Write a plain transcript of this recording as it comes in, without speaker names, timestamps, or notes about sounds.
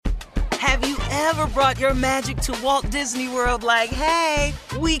Have you ever brought your magic to Walt Disney World like, hey,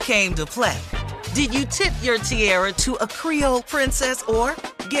 we came to play? Did you tip your tiara to a Creole princess or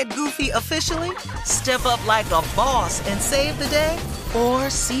get goofy officially? Step up like a boss and save the day? Or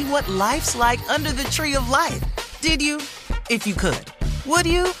see what life's like under the tree of life? Did you? If you could. Would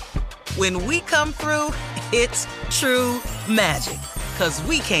you? When we come through, it's true magic. 'Cause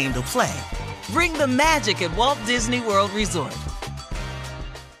we came to play. Bring the magic at Walt Disney World Resort.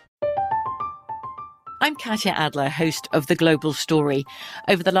 I'm Katya Adler, host of The Global Story.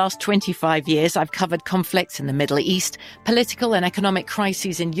 Over the last 25 years, I've covered conflicts in the Middle East, political and economic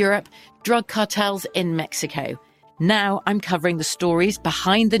crises in Europe, drug cartels in Mexico. Now I'm covering the stories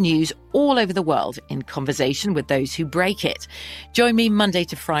behind the news all over the world in conversation with those who break it. Join me Monday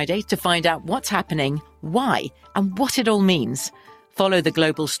to Friday to find out what's happening, why, and what it all means. Follow The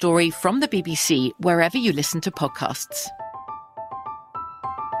Global Story from the BBC wherever you listen to podcasts.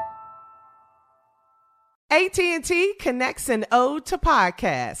 AT&T connects an ode to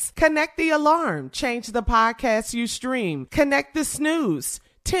podcasts. Connect the alarm. Change the podcast you stream. Connect the snooze.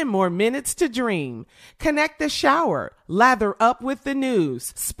 10 more minutes to dream. Connect the shower. Lather up with the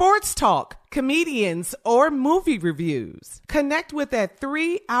news. Sports talk, comedians, or movie reviews. Connect with that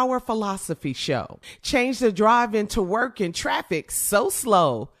 3-hour philosophy show. Change the drive into work in traffic so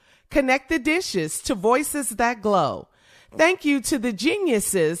slow. Connect the dishes to voices that glow. Thank you to the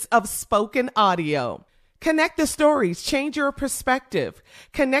geniuses of spoken audio. Connect the stories, change your perspective.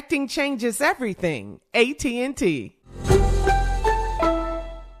 Connecting changes everything. AT&T.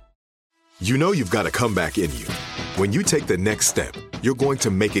 You know you've got a comeback in you. When you take the next step, you're going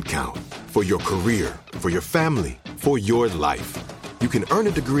to make it count. For your career, for your family, for your life. You can earn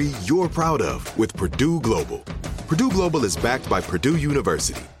a degree you're proud of with Purdue Global. Purdue Global is backed by Purdue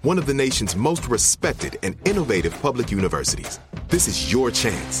University, one of the nation's most respected and innovative public universities. This is your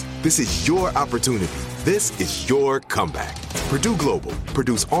chance. This is your opportunity. This is your comeback. Purdue Global,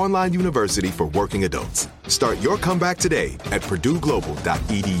 Purdue's online university for working adults. Start your comeback today at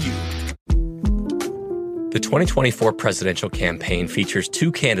purdueglobal.edu. The 2024 presidential campaign features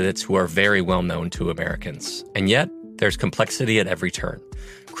two candidates who are very well known to Americans. And yet, there's complexity at every turn.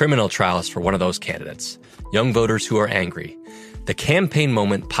 Criminal trials for one of those candidates. Young voters who are angry. The Campaign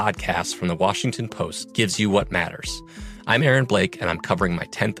Moment podcast from the Washington Post gives you what matters. I'm Aaron Blake, and I'm covering my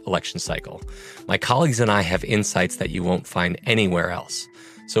 10th election cycle. My colleagues and I have insights that you won't find anywhere else.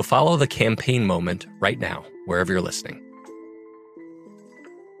 So follow The Campaign Moment right now, wherever you're listening.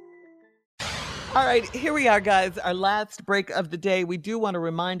 All right, here we are, guys. Our last break of the day. We do want to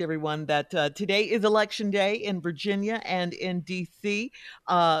remind everyone that today is Election Day in Virginia and in D.C.,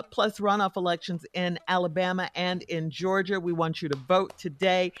 plus runoff elections in Alabama and in Georgia. We want you to vote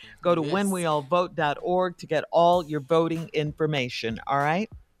today. Go to whenweallvote.org to get all your voting information, all right?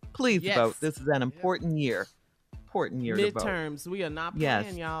 Please vote. This is an important year. Important year to vote. Midterms. We are not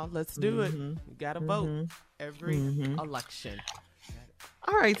playing, y'all. Let's do it. You got to vote every election.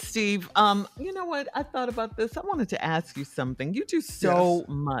 All right, Steve. You know what? I thought about this. I wanted to ask you something. You do so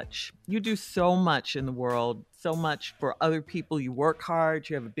much. You do so much in the world, so much for other people. You work hard.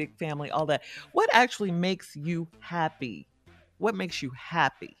 You have a big family, all that. What actually makes you happy? What makes you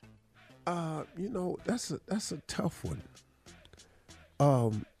happy? You know, that's a tough one.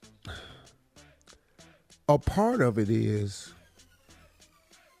 A part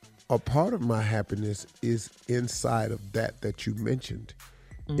of my happiness is inside of that you mentioned.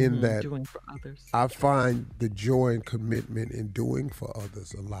 In that doing for others. I find the joy and commitment in doing for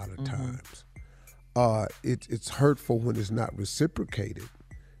others a lot of times. It's hurtful when it's not reciprocated,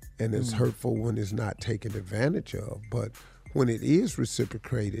 and it's hurtful when it's not taken advantage of. But when it is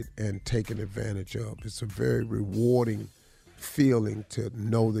reciprocated and taken advantage of, it's a very rewarding feeling to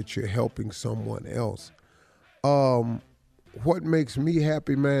know that you're helping someone else. What makes me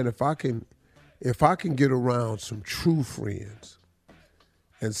happy, man, if I can get around some true friends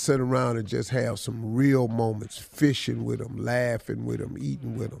and sit around and just have some real moments, fishing with them, laughing with them,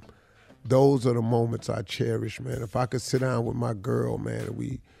 eating with them. Those are the moments I cherish, man. If I could sit down with my girl, man, and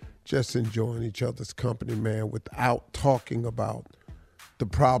we just enjoying each other's company, man, without talking about the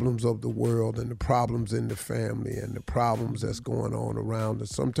problems of the world and the problems in the family and the problems that's going on around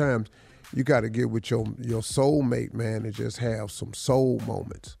us. Sometimes you got to get with your soulmate, man, and just have some soul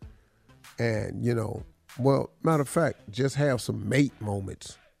moments. And, you know, well, matter of fact, just have some mate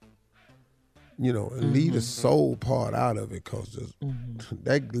moments, you know, and leave the soul part out of it, because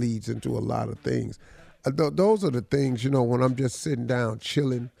that leads into a lot of things. Those are the things, you know, when I'm just sitting down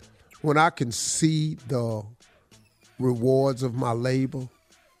chilling, when I can see the rewards of my labor,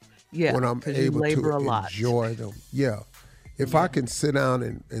 when I'm able to enjoy them. Yeah. If I can sit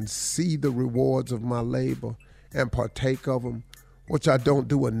down and see the rewards of my labor and partake of them, which I don't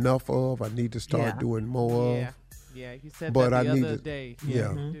do enough of, I need to start doing more of. Yeah, you said But that I the need other to, day.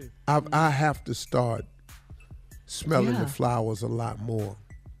 Yeah, I have to start smelling the flowers a lot more.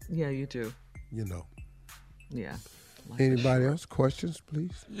 Yeah, you do. You know. Yeah. Anybody else? Questions,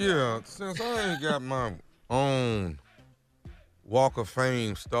 please? Yeah, since I ain't got my own Walk of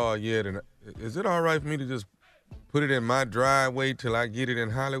Fame star yet, and is it all right for me to just put it in my driveway till I get it in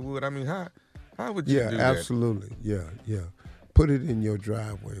Hollywood? I mean, how would you do that? Yeah, absolutely. Yeah. Put it in your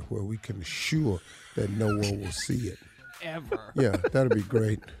driveway where we can assure that no one will see it. Ever. Yeah, that'll be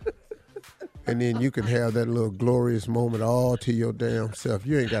great. And then you can have that little glorious moment all to your damn self.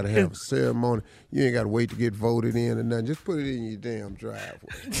 You ain't got to have a ceremony. You ain't got to wait to get voted in or nothing. Just put it in your damn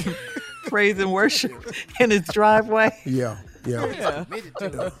driveway. Praise and worship in his driveway. Yeah. I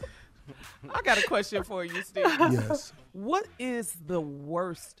got a question for you, Steve. Yes. What is the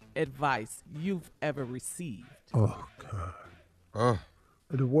worst advice you've ever received? Oh, God.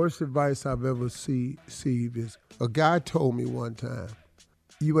 The worst advice I've ever received is a guy told me one time,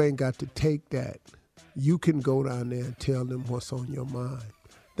 you ain't got to take that. You can go down there and tell them what's on your mind.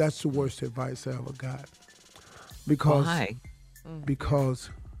 That's the worst advice I ever got. Why?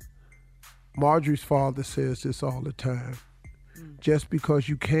 Because Marjorie's father says this all the time. Just because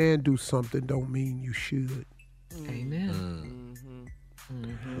you can do something don't mean you should. Amen.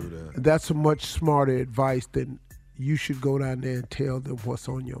 That's a much smarter advice than you should go down there and tell them what's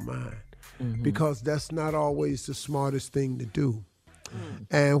on your mind. Because that's not always the smartest thing to do.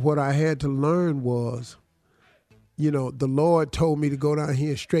 And what I had to learn was, the Lord told me to go down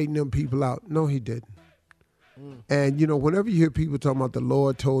here and straighten them people out. No, he didn't. And, whenever you hear people talking about the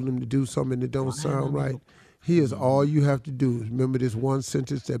Lord told them to do something that don't sound right, here's all you have to do. Remember this one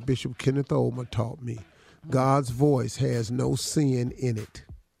sentence that Bishop Kenneth Olmer taught me. God's voice has no sin in it.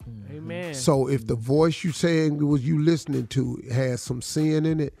 Amen. So if the voice you saying was you listening to has some sin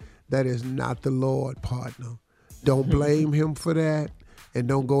in it, that is not the Lord, partner. Don't blame him for that. And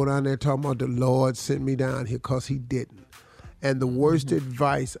don't go down there talking about the Lord sent me down here, because he didn't. And the worst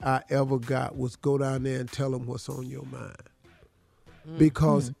advice I ever got was go down there and tell him what's on your mind.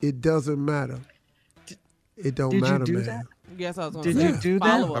 Because it doesn't matter. It don't matter, man. Did you do that? Yes, I was going to say. Did you do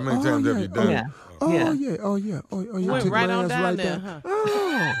that? How many times have you done it? Yeah. Oh, yeah. You Went took right my on ass down right there, there.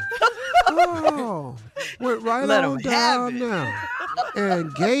 huh? Went right Let on him down have it. now.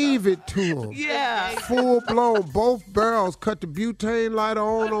 And gave it to him. Yeah. Full blown, both barrels, cut the butane lighter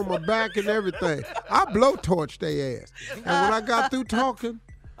on my back and everything. I blowtorched their ass. And when I got through talking,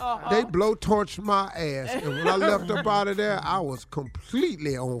 they blowtorched my ass. And when I left up out of there, I was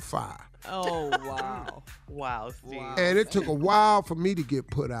completely on fire. Oh, wow. Wow, Steve. And it took a while for me to get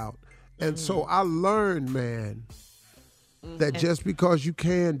put out. And so I learned, man, that just because you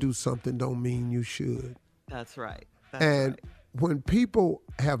can do something don't mean you should. That's right. And when people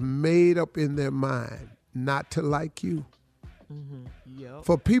have made up in their mind not to like you,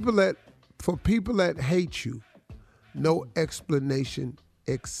 for people that hate you, no explanation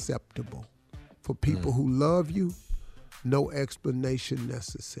acceptable. For people who love you, no explanation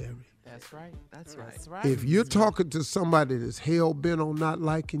necessary. That's right. That's right. That's right. If you're talking to somebody that's hell-bent on not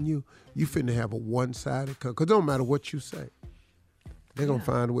liking you, you finna have a one-sided because it don't matter what you say. They're going to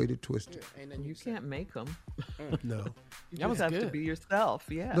find a way to twist it. You can't make them. No. You just have to be yourself.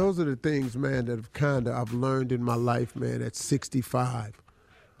 Yeah. Those are the things, man, that I've learned in my life, man, at 65.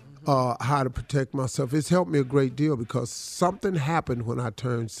 How to protect myself. It's helped me a great deal because something happened when I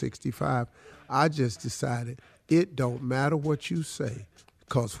turned 65. I just decided it don't matter what you say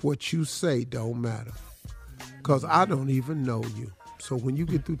because what you say don't matter because I don't even know you. So when you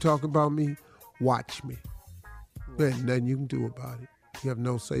get through talking about me, watch me. There's nothing you can do about it. You have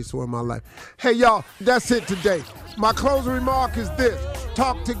no say-so in my life. Hey, y'all, that's it today. My closing remark is this.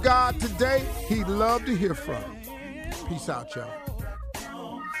 Talk to God today. He'd love to hear from you. Peace out, y'all.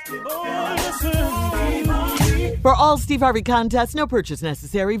 For all Steve Harvey contests, no purchase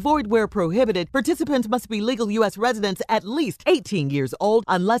necessary, void where prohibited. Participants must be legal U.S. residents at least 18 years old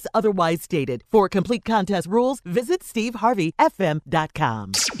unless otherwise stated. For complete contest rules, visit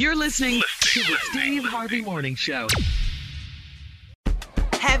SteveHarveyFM.com. You're listening to the Steve Harvey Morning Show.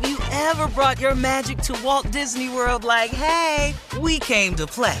 Have you ever brought your magic to Walt Disney World like, hey, we came to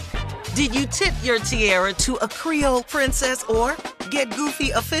play? Did you tip your tiara to a Creole princess or get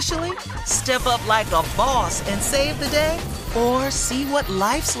goofy officially? Step up like a boss and save the day? Or see what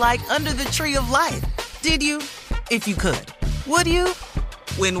life's like under the tree of life? Did you? If you could. Would you?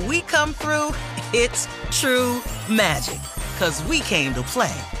 When we come through, it's true magic. 'Cause we came to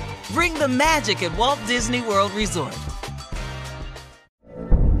play. Bring the magic at Walt Disney World Resort.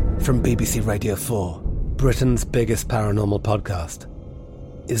 From BBC Radio 4, Britain's biggest paranormal podcast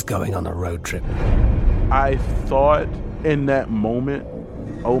is going on a road trip. I thought in that moment,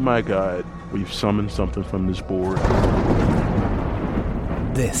 oh my God, we've summoned something from this board.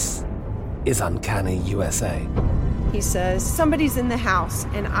 This is Uncanny USA. He says, somebody's in the house,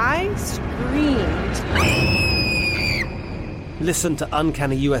 and I screamed. Listen to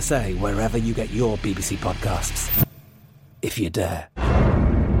Uncanny USA wherever you get your BBC podcasts, if you dare.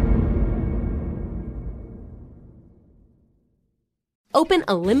 Open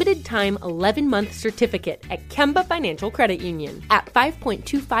a limited-time 11-month certificate at Kemba Financial Credit Union. At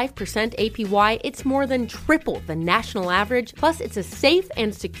 5.25% APY, it's more than triple the national average, plus it's a safe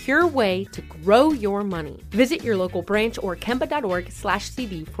and secure way to grow your money. Visit your local branch or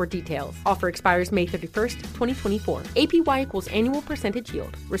kemba.org/CD for details. Offer expires May 31st, 2024. APY equals annual percentage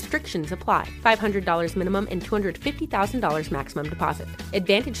yield. Restrictions apply. $500 minimum and $250,000 maximum deposit.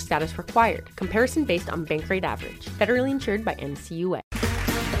 Advantage status required. Comparison based on bank rate average. Federally insured by NCUA.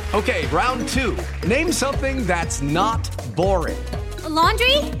 Okay, round two. Name something that's not boring. A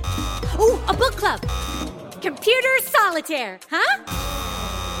laundry? Ooh, a book club. Computer solitaire, huh?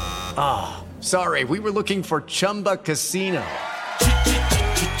 Ah, sorry, we were looking for Chumba Casino.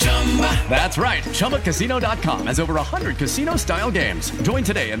 That's right, ChumbaCasino.com has over 100 casino-style games. Join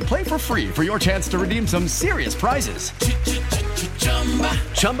today and play for free for your chance to redeem some serious prizes.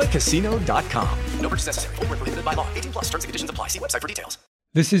 ChumbaCasino.com. No purchase necessary. Void where prohibited by law. 18+. Terms and conditions apply. See website for details.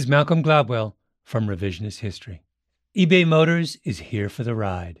 This is Malcolm Gladwell from Revisionist History. eBay Motors is here for the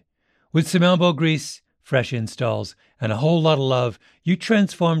ride. With some elbow grease, fresh installs, and a whole lot of love, you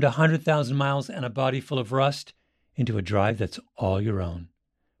transformed 100,000 miles and a body full of rust into a drive that's all your own.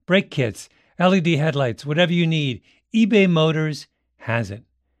 Brake kits, LED headlights, whatever you need, eBay Motors has it.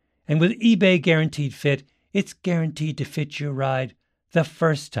 And with eBay Guaranteed Fit, it's guaranteed to fit your ride the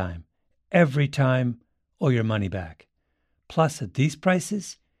first time, every time, or your money back. Plus, at these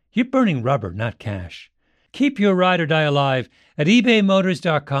prices, you're burning rubber, not cash. Keep your ride or die alive at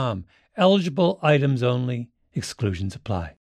ebaymotors.com. Eligible items only. Exclusions apply.